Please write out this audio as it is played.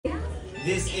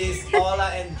This is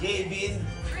Olla and geybin.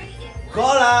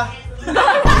 Cola! 10,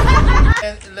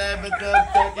 11,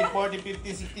 12, 13, 14,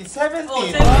 15, 16,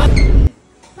 17.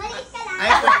 Maliit ka lang.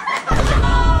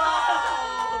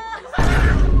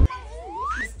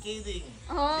 Just kidding.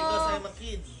 Because I'm a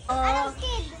kid. Anong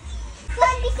kid?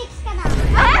 26 ka na.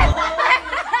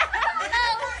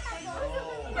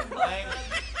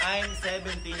 I'm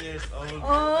 17 years old.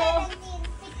 17,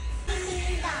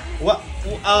 16 ka. Whoa!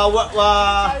 How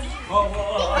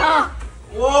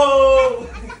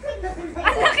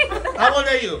old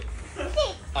are you?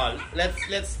 6. Let's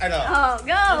Go!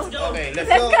 Okay, let's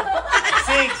go.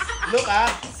 6. Look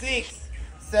 6,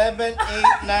 7, 8,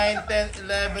 9, 10,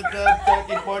 11, 12,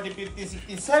 13, 14, 15,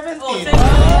 16, 17.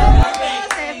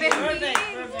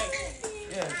 Perfect.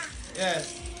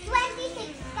 Yes.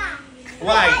 26 ka.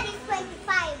 Why? Your dad is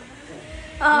 25.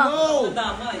 No!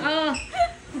 Oh.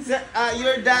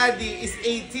 Your daddy is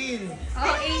 18. 18,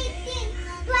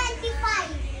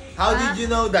 25. How did you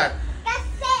know that?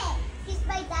 Kasi he's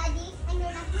my daddy and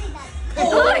you're not my dad.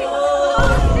 Boy!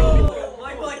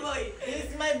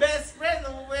 He's my best friend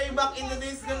way back in the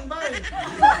days gone by.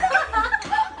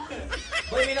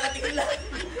 Boy, may nakatingin lang.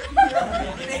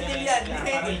 Tinatil yan.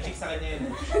 Parang chick sa kanya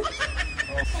yun.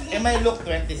 Am I look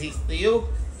 26 to you?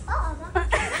 Oo ba?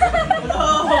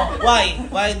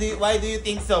 Why do you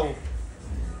think so?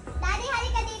 Daddy,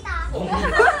 halika dito.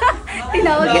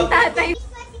 Tinawag yung tatay. He's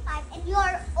 25 and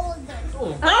you're older.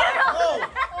 Oh!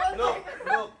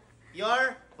 Look.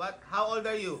 You're what? How old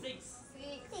are you?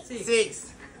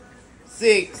 6.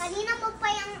 Kanina mo pa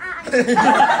yung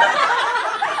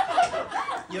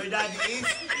Your daddy is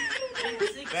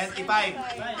 25.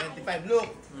 25. Look.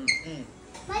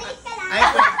 Maliit ka lang.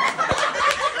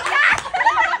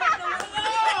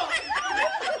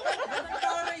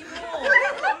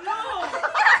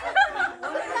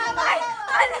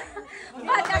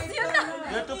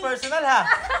 You're too personal, ha?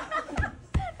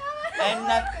 I'm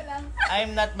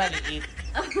not maliit.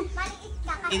 Maliit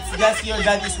ka kasi. It's just your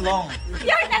dad is long.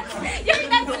 You're not sleeping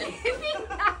now.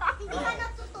 Hindi ka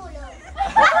natutulog.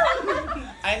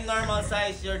 I'm normal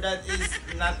size. Your dad is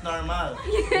not normal.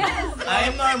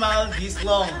 I'm normal. He's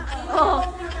long. Oh.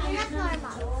 You're not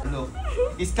normal. Look.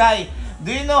 Sky,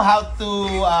 do you know how to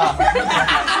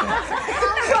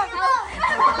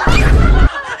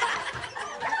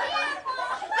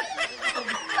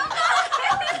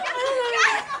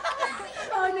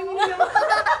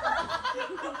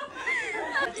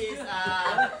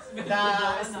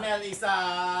the smell is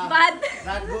Bad.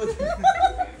 not good.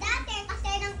 Dati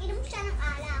kasi nang inom siya ng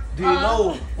alak. Do you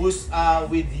know who's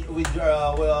with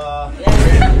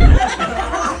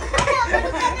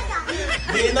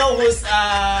do you know who's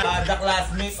the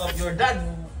classmate of your dad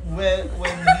when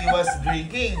he was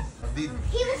drinking? He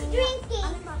was drinking.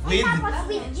 With? Tapos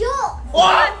with you.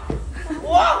 What?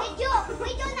 What? With you.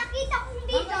 With you. Nakita kong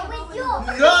video. With you.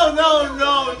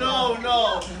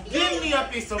 No. Give me a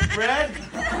piece of bread.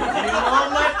 You know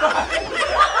my pride.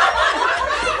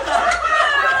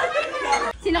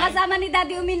 Sino kasama ni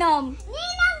Daddy uminom?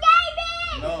 Ninong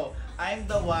geybin! No, I'm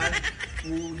the one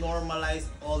who normalized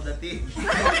all the things.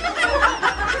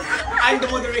 I'm the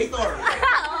moderator.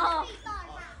 Oo.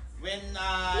 When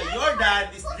your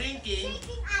dad is drinking,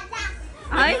 Drinking alak.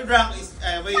 when you're drunk is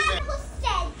wait. Who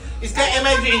said? Is that am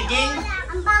I drinking?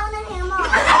 Ang baho ng hair mo.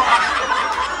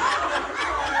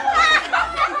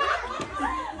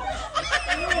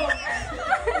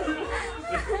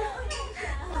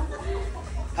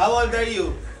 How old are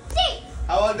you? 6.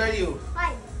 How old are you?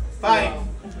 5. 5.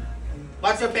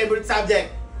 What's your favorite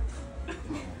subject?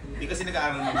 Hindi kasi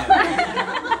nag-aaral mo yan.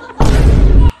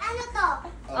 Ano to?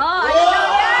 Oh, ano daw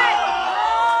yan?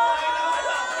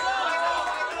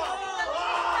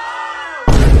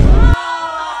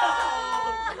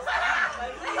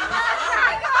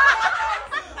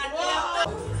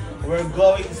 We're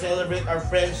going to celebrate our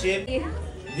friendship.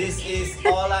 This is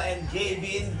Olla and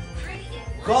geybin.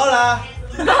 Cola!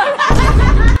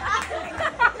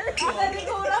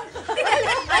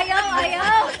 Ayaw.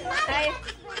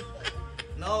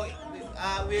 No,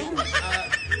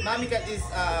 Mami Cat is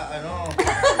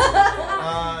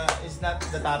is not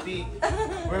the topic.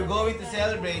 We're going to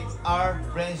celebrate our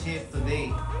friendship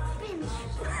today.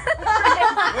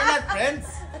 We're not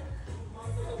friends.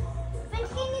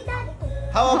 Friends kayo ni Daddy.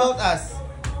 How about us?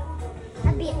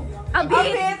 A bit. A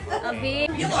bit. A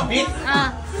bit?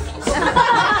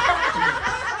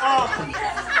 Oh.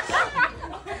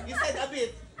 You said a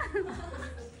bit.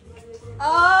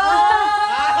 Oh.